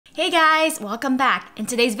Hey guys, welcome back. In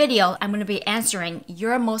today's video, I'm going to be answering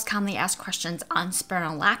your most commonly asked questions on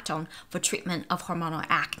spironolactone for treatment of hormonal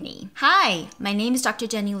acne. Hi, my name is Dr.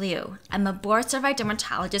 Jenny Liu. I'm a board-certified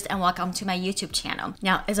dermatologist and welcome to my YouTube channel.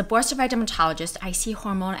 Now, as a board-certified dermatologist, I see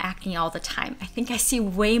hormonal acne all the time. I think I see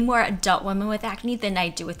way more adult women with acne than I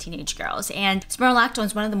do with teenage girls. And spironolactone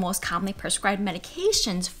is one of the most commonly prescribed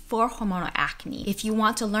medications for hormonal acne. If you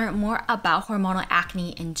want to learn more about hormonal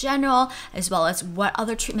acne in general, as well as what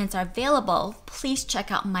other treatments are available, please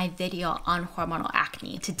check out my video on hormonal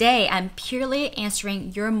acne. Today, I'm purely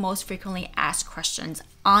answering your most frequently asked questions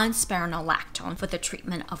on spironolactone for the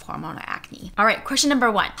treatment of hormonal acne. All right, question number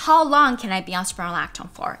one. How long can I be on spironolactone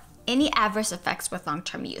for? Any adverse effects with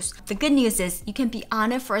long-term use? The good news is you can be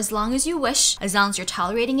on it for as long as you wish, as long as you're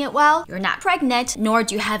tolerating it well, you're not pregnant, nor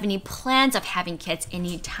do you have any plans of having kids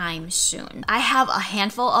anytime soon. I have a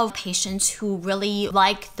handful of patients who really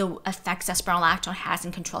like the effects that spironolactone has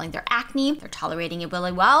in controlling their acne. They're tolerating it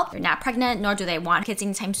really well. They're not pregnant, nor do they want kids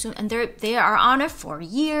anytime soon, and they are on it for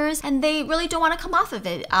years, and they really don't want to come off of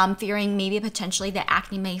it, fearing maybe potentially that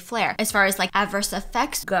acne may flare. As far as like adverse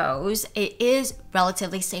effects goes, it is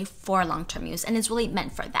relatively safe for long-term use, and it's really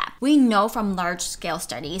meant for that. We know from large-scale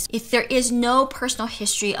studies, if there is no personal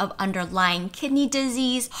history of underlying kidney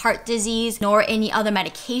disease, heart disease, nor any other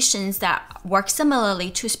medications that work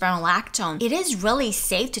similarly to spironolactone, it is really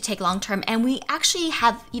safe to take long-term, and we actually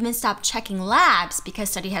have even stopped checking labs because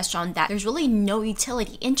study has shown that there's really no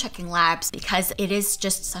utility in checking labs because it is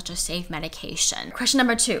just such a safe medication. Question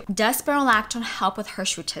number two, does spironolactone help with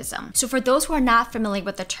hirsutism? So for those who are not familiar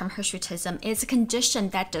with the term hirsutism, it's a condition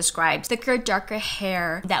that describes thicker, darker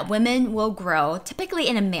hair that women will grow, typically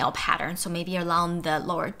in a male pattern. So maybe along the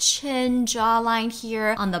lower chin, jawline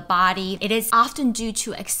here, on the body. It is often due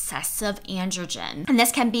to excessive androgen. And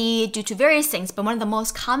this can be due to various things, but one of the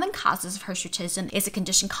most common causes of hirsutism is a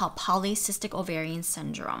condition called polycystic ovarian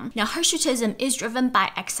syndrome. Now, hirsutism is driven by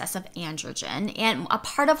excessive androgen, and a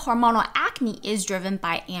part of hormonal acne is driven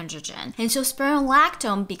by androgen. And so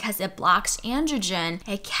spironolactone, because it blocks androgen,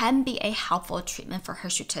 it can be a helpful treatment for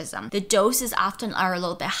hirsutism. The doses often are a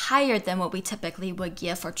little bit higher than what we typically would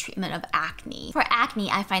give for treatment of acne. For acne,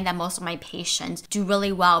 I find that most of my patients do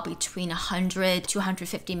really well between 100 to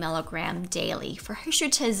 150 milligram daily. For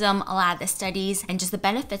hirsutism, a lot of the studies and just the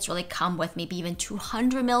benefits really come with maybe even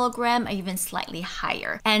 200 milligram or even slightly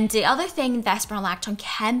higher. And the other thing that spironolactone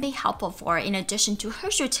can be helpful for, in addition to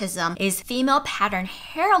hirsutism, is female pattern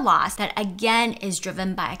hair loss that again is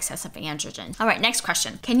driven by excessive androgen. All right, next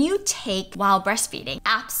question. Can you take while breastfeeding?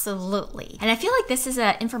 Absolutely. And I feel like this is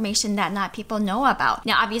information that not people know about.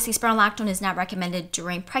 Now, obviously, spironolactone is not recommended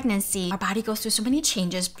during pregnancy. Our body goes through so many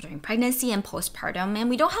changes during pregnancy and postpartum, and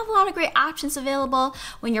we don't have a lot of great options available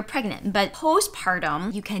when you're pregnant. But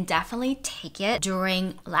postpartum, you can definitely take it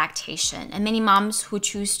during lactation. And many moms who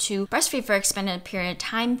choose to breastfeed for an extended period of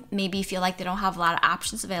time maybe feel like they don't have a lot of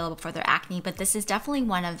options available for their acne, but this is definitely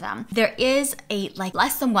one of them. There is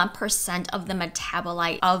less than 1% of the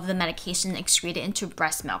metabolite of the medication excreted into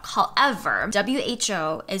breast milk. However,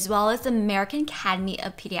 WHO as well as the American Academy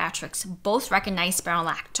of Pediatrics both recognize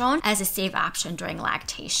spironolactone as a safe option during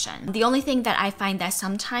lactation. The only thing that I find that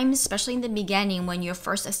sometimes, especially in the beginning when you're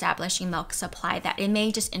first establishing milk supply, that it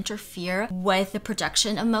may just interfere with the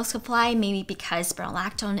production of milk supply, maybe because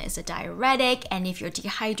spironolactone is a diuretic, and if you're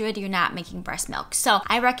dehydrated, you're not making breast milk. So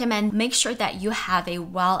I recommend make sure that you have a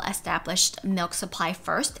well-established milk supply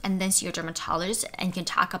first, and then see your dermatologist and can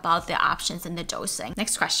talk about the options and the dosing.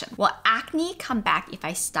 Next question. Will acne come back if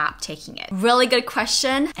I stop taking it? Really good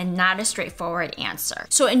question and not a straightforward answer.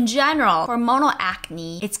 So in general, hormonal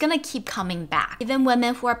acne, it's gonna keep coming back. Even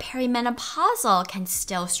women who are perimenopausal can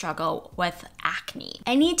still struggle with acne.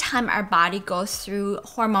 Anytime our body goes through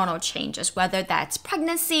hormonal changes, whether that's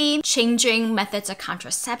pregnancy, changing methods of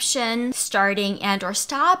contraception, starting and or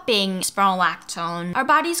stopping spironolactone, our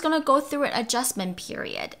body's gonna go through an adjustment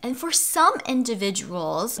period. And for some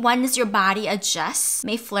individuals, once your body adjusts,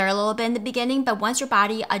 may flare a little bit in the beginning, but once your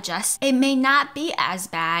body adjusts, it may not be as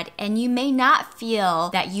bad, and you may not feel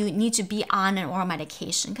that you need to be on an oral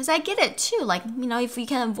medication. Because I get it too, like, you know, if we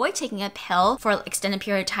can avoid taking a pill for an extended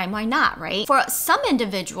period of time, why not, right? For some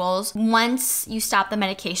individuals, once you stop the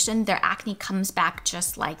medication, their acne comes back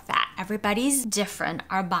just like that. Everybody's different.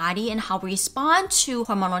 Our body and how we respond to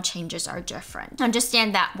hormonal changes are different.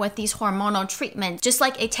 Understand that with these hormonal treatments, just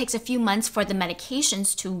like it takes a few months for the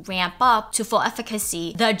medications to ramp up to full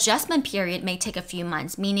efficacy, the adjustment period may take a few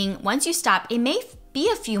months, meaning once you stop, it may be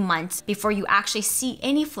a few months before you actually see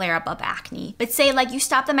any flare-up of acne. But say like you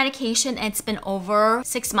stop the medication and it's been over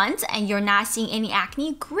 6 months and you're not seeing any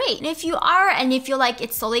acne, great. And if you are and you feel like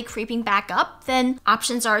it's slowly creeping back up, then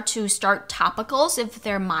options are to start topicals if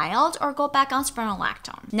they're mild or go back on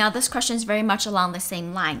spironolactone. Now this question is very much along the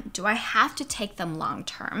same line. Do I have to take them long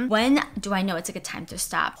term? When do I know it's a good time to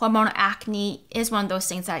stop? Hormonal acne is one of those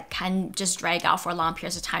things that can just drag out for long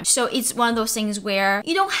periods of time. So it's one of those things where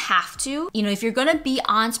you don't have to. If you're gonna be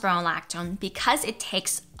on spironolactone, because it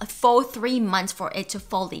takes a full 3 months for it to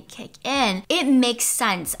fully kick in, it makes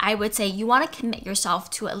sense. I would say you want to commit yourself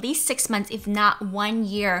to at least 6 months, if not 1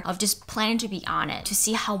 year, of just planning to be on it to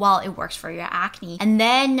see how well it works for your acne. And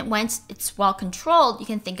then once it's well controlled, you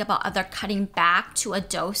can think about either cutting back to a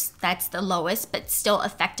dose that's the lowest but still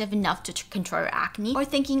effective enough to control your acne, or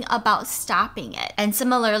thinking about stopping it. And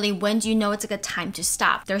similarly, when do you know it's a good time to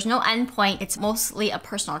stop? There's no end point. It's mostly a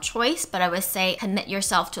personal choice, but I would say commit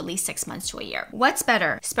yourself to at least 6 months to a year. What's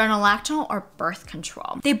better, spironolactone or birth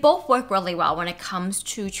control? They both work really well when it comes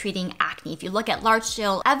to treating acne. If you look at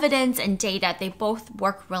large-scale evidence and data, they both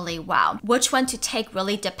work really well. Which one to take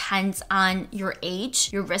really depends on your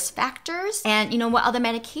age, your risk factors, and what other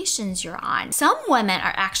medications you're on. Some women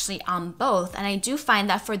are actually on both, and I do find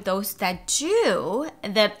that for those that do,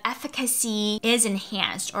 the efficacy is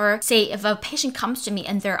enhanced. Or say if a patient comes to me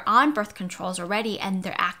and they're on birth controls already and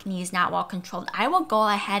their acne is not well controlled, I will go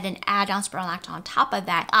ahead and add on spironolactone on top of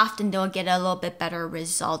that. Often they'll get a little bit better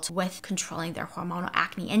result with controlling their hormonal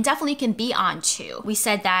acne, and definitely can be on two. We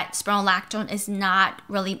said that spironolactone is not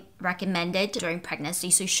really recommended during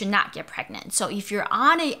pregnancy, so you should not get pregnant. So if you're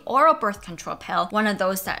on an oral birth control pill, one of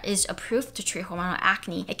those that is approved to treat hormonal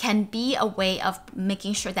acne, it can be a way of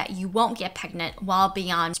making sure that you won't get pregnant while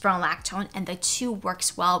being on spironolactone, and the two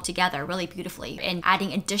works well together really beautifully in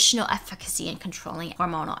adding additional efficacy in controlling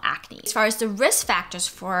hormonal acne. As far as the risk factors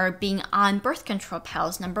for being on birth control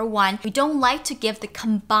pills, number one, we don't like to give the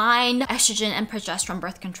combined estrogen and progesterone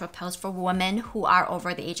birth control pills for women who are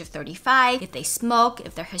over the age of 35, if they smoke,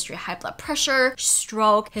 if their history of high blood pressure,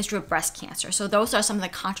 stroke, history of breast cancer. So those are some of the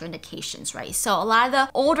contraindications, right? So a lot of the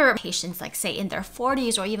older patients, like say in their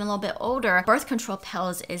 40s or even a little bit older, birth control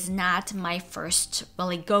pills is not my first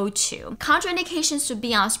really go-to. Contraindications to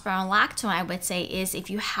be on spironolactone, I would say, is if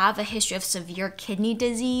you have a history of severe kidney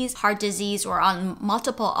disease, heart disease, or on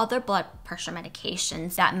multiple other blood pressure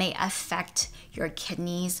medications that may affect your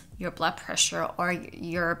kidneys, your blood pressure, or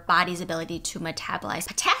your body's ability to metabolize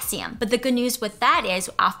potassium. But the good news with that is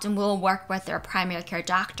often we'll work with their primary care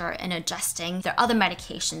doctor in adjusting their other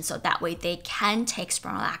medications so that way they can take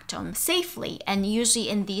spironolactone safely. And usually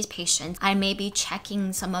in these patients, I may be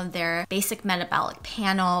checking some of their basic metabolic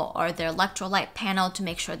panel or their electrolyte panel to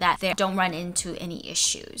make sure that they don't run into any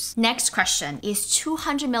issues. Next question, is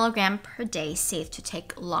 200 milligram per day safe to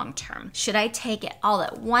take long term? Should I take it all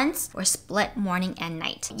at once or split morning and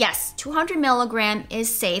night? Yes, 200 milligram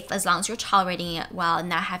is safe as long as you're tolerating it well and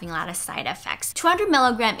not having a lot of side effects. 200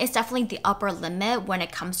 milligram is definitely the upper limit when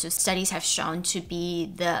it comes to studies have shown to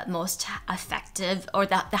be the most effective or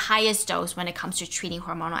the highest dose when it comes to treating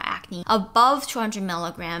hormonal acne. Above 200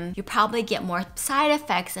 milligram, you probably get more side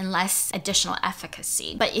effects and less additional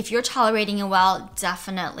efficacy. But if you're tolerating it well,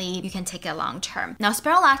 definitely you can take it long term. Now,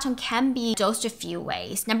 spironolactone can be dosed a few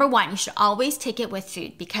ways. Number one, you should always take it with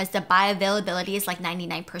food because the bioavailability is like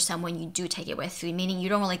 99% when you do take it with food, meaning you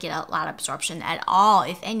don't really get a lot of absorption at all,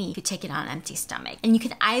 if any, if you take it on an empty stomach. And you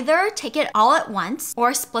can either take it all at once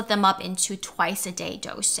or split them up into twice a day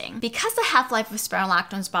dosing. Because the half-life of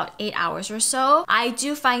spironolactone is about 8 hours or so, I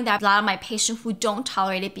do find that a lot of my patients who don't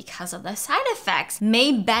tolerate it because of the side effects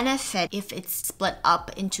may benefit if it's split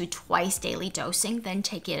up into twice daily dosing, then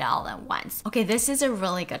take it all at once. Okay, this is a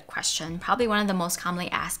really good question, probably one of the most commonly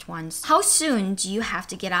asked ones. How soon do you have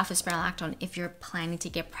to get off of spironolactone if you're planning to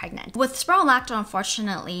get pregnant? With spironolactone,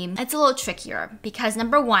 unfortunately, it's a little trickier because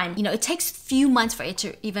number one, it takes a few months for it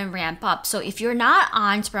to even ramp up. So if you're not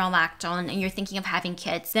on spironolactone and you're thinking of having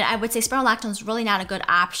kids, then I would say spironolactone is really not a good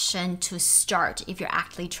option to start if you're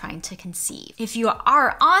actually trying to conceive. If you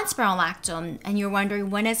are on spironolactone and you're wondering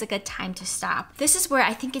when is a good time to stop, this is where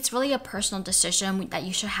I think it's really a personal decision that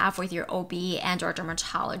you should have with your OB and or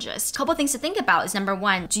dermatologist. A couple things to think about is number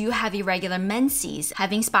one, do you have irregular menses,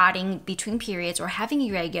 having spotting between periods or having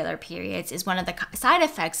irregular periods is one of the side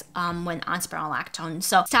effects when on spironolactone.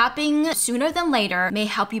 So stopping sooner than later may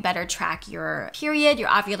help you better track your period,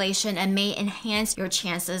 your ovulation, and may enhance your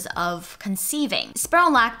chances of conceiving.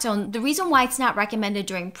 Spironolactone, the reason why it's not recommended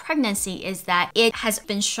during pregnancy is that it has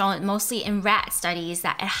been shown mostly in rat studies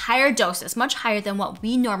that at higher doses, much higher than what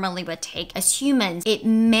we normally would take as humans, it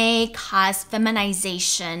may cause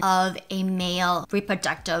feminization of a male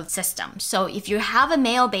reproductive system. So if you have a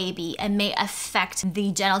male baby, it may affect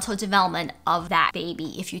the genital development of that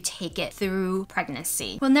baby if you take it through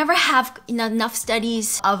pregnancy. We'll never have enough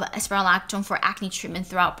studies of spironolactone for acne treatment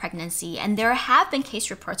throughout pregnancy, and there have been case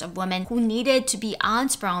reports of women who needed to be on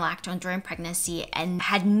spironolactone during pregnancy and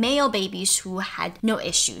had male babies who had no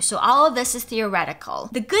issues. So all of this is theoretical.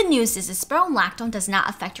 The good news is that spironolactone does not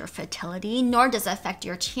affect your fertility, nor does it affect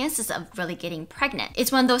your chances of really getting pregnant.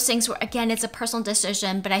 It's one of those things where, again, it's a personal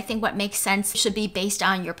decision, but I think what makes sense should be based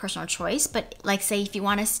on your personal choice. But like, say if you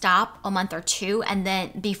want to stop a month or two and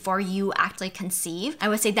then before you actually conceive, I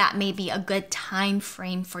would say that may be a good time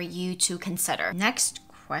frame for you to consider. Next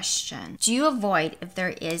question. Do you avoid if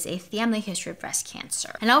there is a family history of breast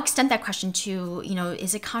cancer? And I'll extend that question to,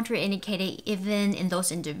 is it contraindicated even in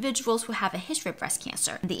those individuals who have a history of breast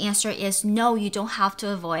cancer? The answer is no, you don't have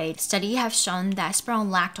to avoid. Studies have shown that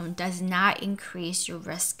spironolactone does not increase your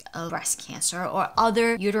risk of breast cancer or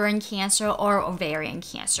other uterine cancer or ovarian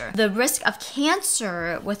cancer. The risk of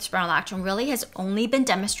cancer with spironolactone really has only been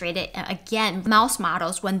demonstrated, again, mouse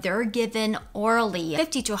models when they're given orally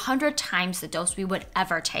 50 to 100 times the dose we would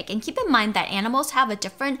ever take. And keep in mind that animals have a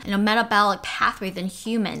different metabolic pathway than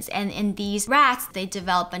humans, and in these rats they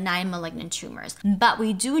develop benign malignant tumors. But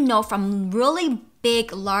we do know from really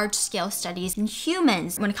big, large-scale studies in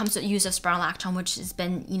humans when it comes to the use of spironolactone, which has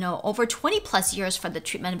been, over 20 plus years for the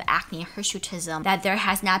treatment of acne and hirsutism, that there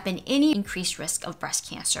has not been any increased risk of breast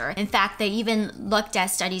cancer. In fact, they even looked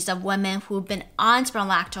at studies of women who've been on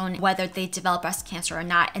spironolactone, whether they develop breast cancer or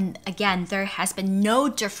not. And again, there has been no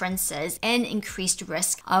differences in increased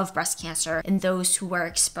risk of breast cancer in those who were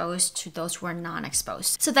exposed to those who were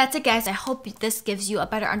non-exposed. So that's it, guys. I hope this gives you a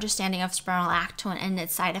better understanding of spironolactone and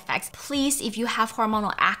its side effects. Please, if you have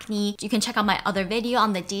hormonal acne, you can check out my other video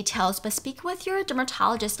on the details, but speak with your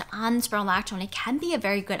dermatologist on spironolactone. It can be a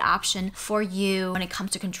very good option for you when it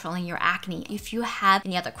comes to controlling your acne. If you have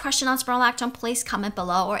any other question on spironolactone, please comment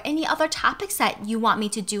below, or any other topics that you want me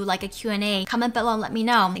to do like a Q&A, comment below and let me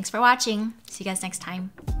know. Thanks for watching. See you guys next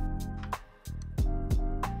time.